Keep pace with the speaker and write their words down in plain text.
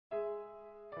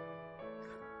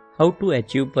How to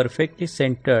achieve perfectly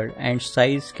centered and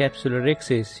sized capsular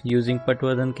axis using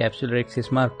Patwardhan capsular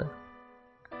axis marker.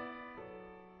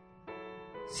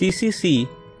 CCC,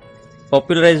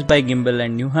 popularized by Gimbel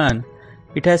and Newhan,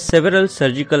 it has several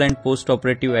surgical and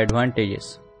post-operative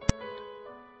advantages.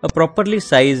 A properly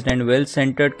sized and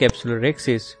well-centered capsular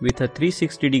axis with a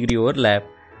 360-degree overlap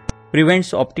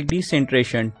prevents optic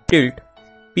decentration, tilt,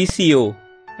 PCO,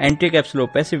 anticapsular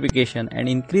opacification, and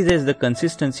increases the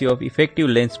consistency of effective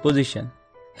lens position.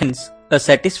 Hence, a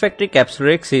satisfactory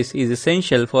capsular axis is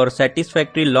essential for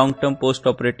satisfactory long-term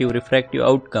post-operative refractive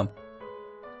outcome.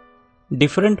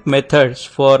 Different methods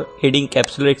for aiding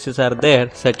capsular axis are there,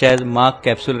 such as Mark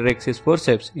capsular axis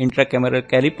forceps, intracameral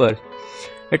calipers,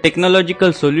 a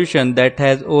technological solution that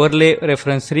has overlay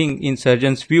reference ring in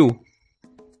surgeon's view.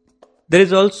 There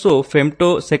is also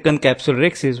femtosecond capsular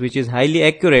axis, which is highly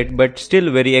accurate but still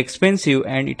very expensive,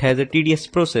 and it has a tedious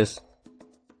process.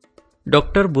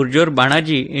 Dr. Burjor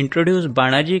Banaji introduced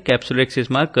Banaji capsular axis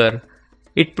marker.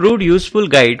 It proved useful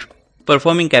guide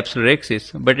performing capsular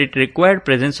axis, but it required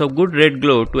presence of good red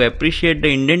glow to appreciate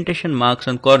the indentation marks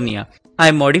on cornea.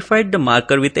 I modified the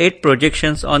marker with 8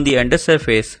 projections on the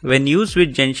undersurface. When used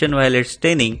with gentian violet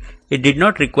staining, it did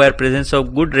not require presence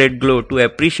of good red glow to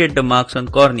appreciate the marks on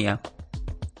cornea.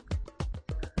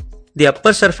 The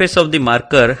upper surface of the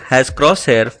marker has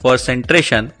crosshair for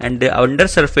centration and the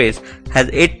undersurface has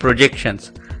 8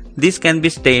 projections. These can be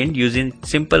stained using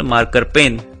simple marker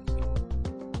pen.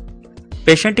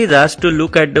 Patient is asked to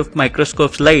look at the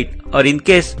microscope's light, or in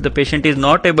case the patient is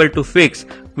not able to fix,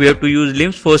 we have to use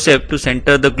Lim's forceps to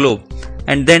center the globe,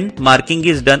 and then marking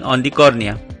is done on the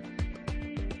cornea.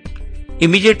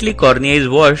 Immediately cornea is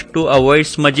washed to avoid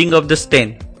smudging of the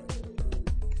stain.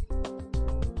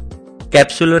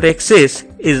 Capsular axis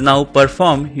is now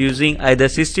performed using either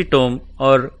cystitome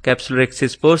or capsular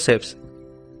axis forceps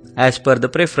as per the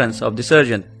preference of the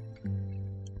surgeon.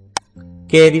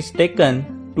 Care is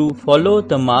taken to follow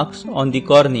the marks on the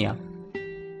cornea.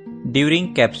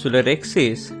 During capsular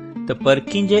axis, the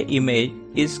Purkinje image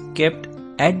is kept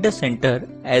at the center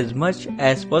as much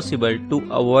as possible to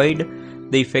avoid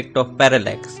the effect of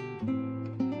parallax.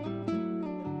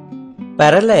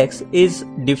 Parallax is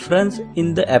difference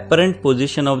in the apparent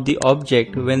position of the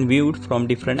object when viewed from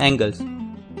different angles.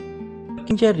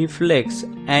 Purkinje reflex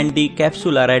and the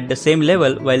capsule are at the same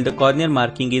level while the corneal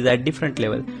marking is at different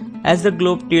level. As the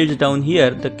globe tilts down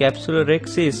here, the capsular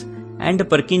axis and the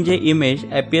Purkinje image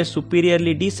appear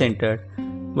superiorly decentered,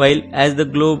 while as the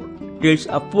globe tilts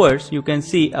upwards, you can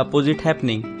see opposite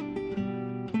happening.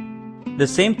 The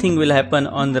same thing will happen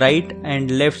on the right and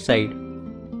left side.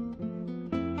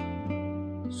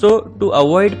 So, to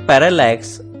avoid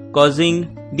parallax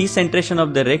causing decentration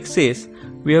of the axis,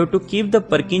 we have to keep the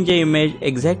Purkinje image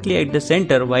exactly at the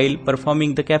center while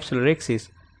performing the capsular axis,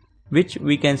 which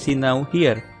we can see now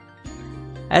here.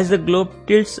 As the globe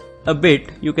tilts a bit,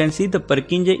 you can see the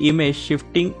Purkinje image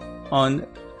shifting on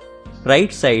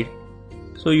right side,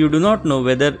 so you do not know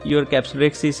whether your capsular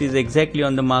axis is exactly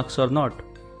on the marks or not.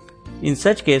 In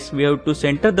such case, we have to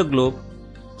center the globe,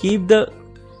 keep the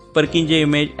Purkinje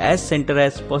image as center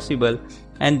as possible,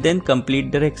 and then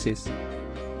complete the axis.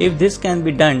 If this can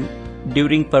be done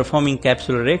during performing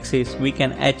capsular axis, we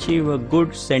can achieve a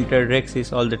good centered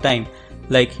axis all the time,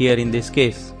 like here in this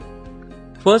case.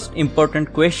 First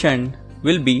important question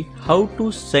will be how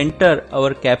to center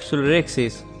our capsular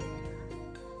axis.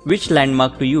 Which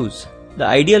landmark to use? The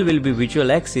ideal will be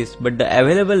visual axis, but the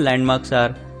available landmarks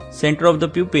are center of the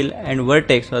pupil and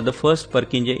vertex or the first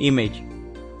Purkinje image.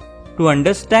 To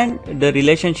understand the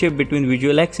relationship between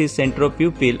visual axis, center of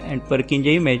pupil and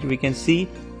Purkinje image, we can see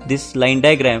this line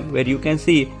diagram where you can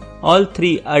see all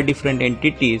three are different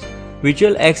entities.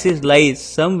 Visual axis lies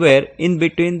somewhere in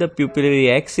between the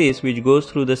pupillary axis, which goes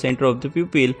through the center of the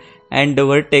pupil, and the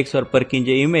vertex or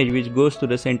Purkinje image, which goes to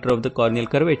the center of the corneal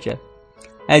curvature.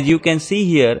 As you can see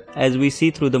here, as we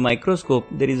see through the microscope,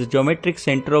 there is a geometric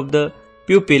center of the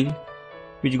pupil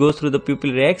which goes through the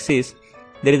pupillary axis.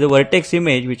 There is a vertex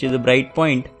image which is a bright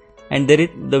point, and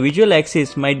the visual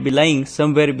axis might be lying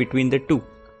somewhere between the two.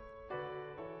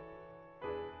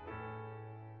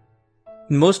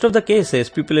 In most of the cases,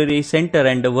 pupillary center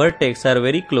and the vertex are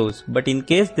very close, but in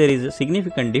case there is a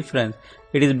significant difference,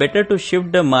 it is better to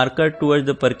shift the marker towards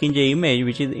the Purkinje image,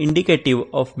 which is indicative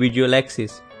of visual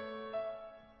axis.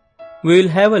 We will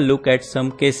have a look at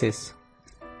some cases.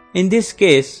 In this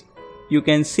case, you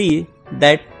can see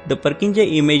that the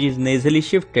Purkinje image is nasally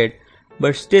shifted,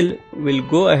 but still will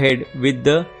go ahead with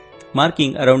the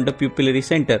marking around the pupillary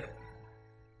center.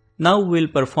 Now we will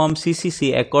perform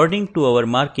CCC according to our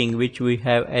marking which we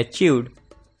have achieved.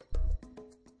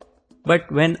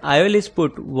 But when IOL is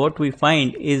put, what we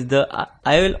find is the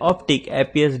IOL optic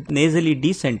appears nasally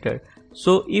decentered.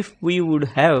 So if we would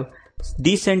have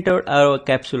decentered our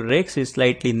capsular axis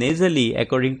slightly nasally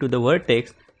according to the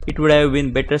vertex, it would have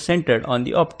been better centered on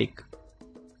the optic.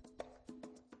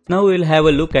 Now we will have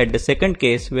a look at the second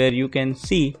case where you can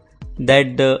see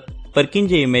that the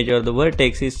Purkinje image or the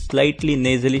vertex is slightly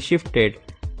nasally shifted,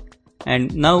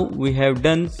 and now we have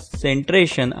done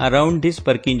centration around this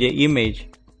Purkinje image,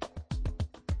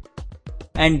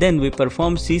 and then we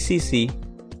perform CCC,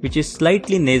 which is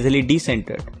slightly nasally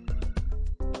decentered.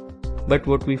 But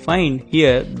what we find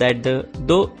here that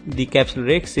though the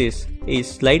capsular axis is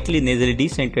slightly nasally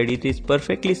decentered, it is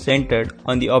perfectly centered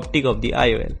on the optic of the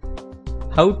IOL.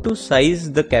 How to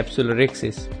size the capsular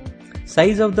axis?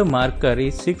 Size of the marker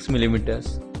is 6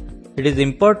 mm. It is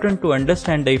important to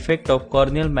understand the effect of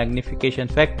corneal magnification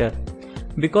factor.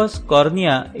 Because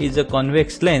cornea is a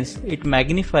convex lens, it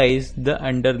magnifies the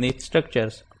underneath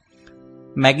structures.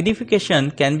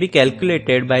 Magnification can be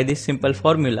calculated by this simple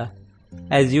formula.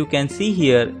 As you can see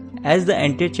here, as the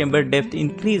anterior chamber depth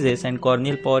increases and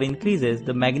corneal power increases,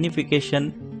 the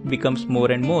magnification becomes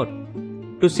more and more.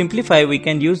 To simplify, we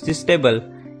can use this table.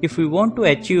 If we want to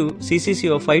achieve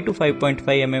CCC of 5 to 5.5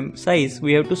 mm size,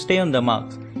 we have to stay on the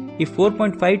marks. If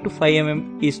 4.5 to 5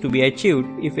 mm is to be achieved,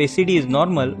 if ACD is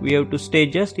normal, we have to stay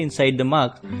just inside the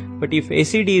marks. But if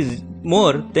ACD is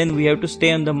more, then we have to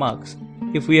stay on the marks.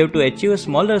 If we have to achieve a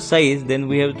smaller size, then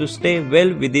we have to stay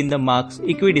well within the marks,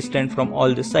 equidistant from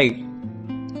all the sides.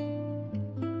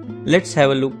 Let's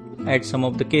have a look at some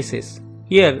of the cases.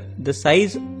 Here, the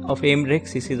size of aimed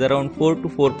axis is around 4 to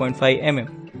 4.5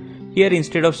 mm. Here,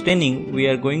 instead of staining, we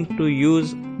are going to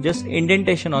use just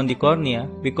indentation on the cornea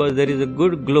because there is a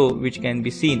good glow which can be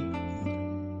seen.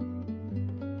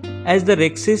 As the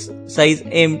axis size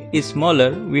aimed is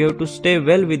smaller, we have to stay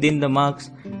well within the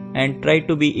marks and try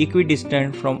to be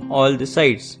equidistant from all the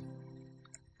sides,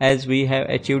 as we have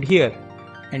achieved here.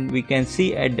 And we can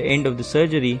see at the end of the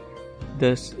surgery,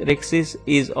 the axis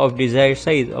is of desired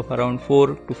size of around 4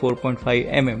 to 4.5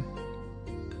 mm.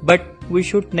 But we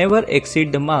should never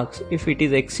exceed the marks. If it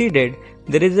is exceeded,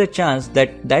 there is a chance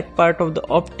that that part of the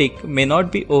optic may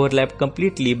not be overlapped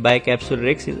completely by capsular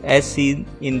axis as seen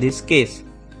in this case.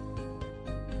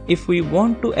 If we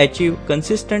want to achieve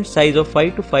consistent size of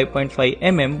 5 to 5.5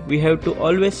 mm, we have to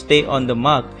always stay on the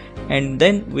mark, and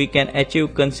then we can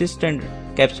achieve consistent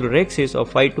capsular axis of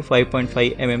 5 to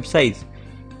 5.5 mm size.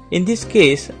 In this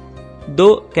case,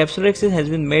 though capsular axis has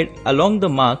been made along the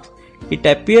marks, it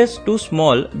appears too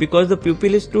small because the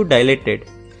pupil is too dilated.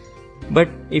 But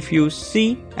if you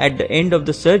see at the end of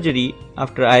the surgery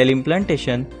after IOL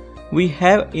implantation, we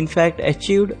have in fact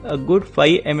achieved a good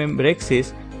 5 mm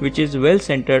axis which is well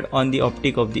centered on the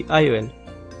optic of the IOL.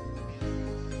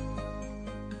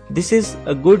 This is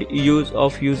a good use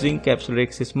of using capsular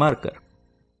axis marker.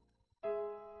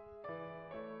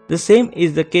 The same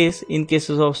is the case in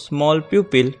cases of small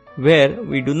pupil where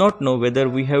we do not know whether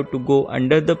we have to go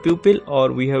under the pupil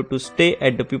or we have to stay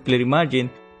at the pupillary margin.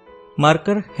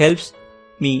 Marker helps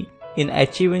me in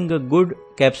achieving a good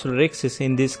capsular axis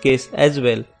in this case as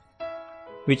well,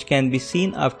 which can be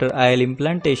seen after IOL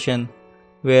implantation,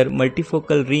 where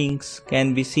multifocal rings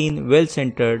can be seen well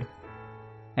centered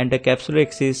and the capsular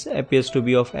axis appears to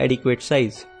be of adequate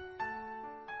size.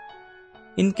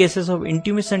 In cases of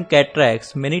intumescent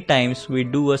cataracts, many times we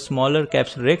do a smaller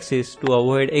capsular axis to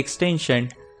avoid extension.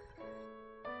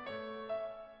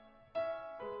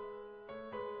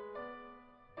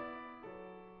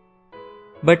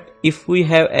 But if we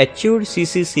have achieved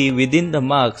CCC within the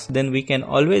marks, then we can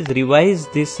always revise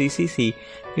this CCC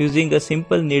using a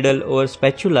simple needle or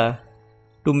spatula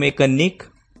to make a nick,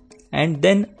 and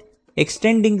then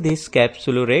extending this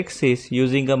capsular axis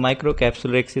using a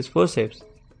microcapsular axis forceps.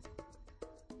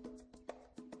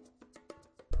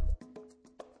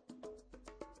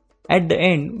 At the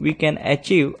end, we can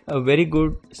achieve a very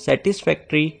good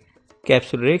satisfactory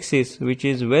capsular axis which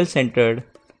is well centered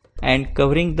and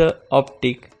covering the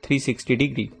optic 360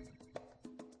 degree.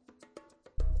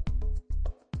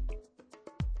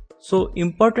 So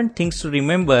important things to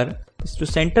remember is to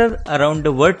center around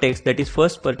the vertex, that is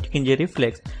first Purkinje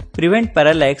reflex, prevent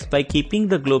parallax by keeping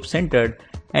the globe centered,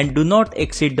 and do not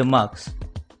exceed the marks.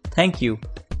 Thank you.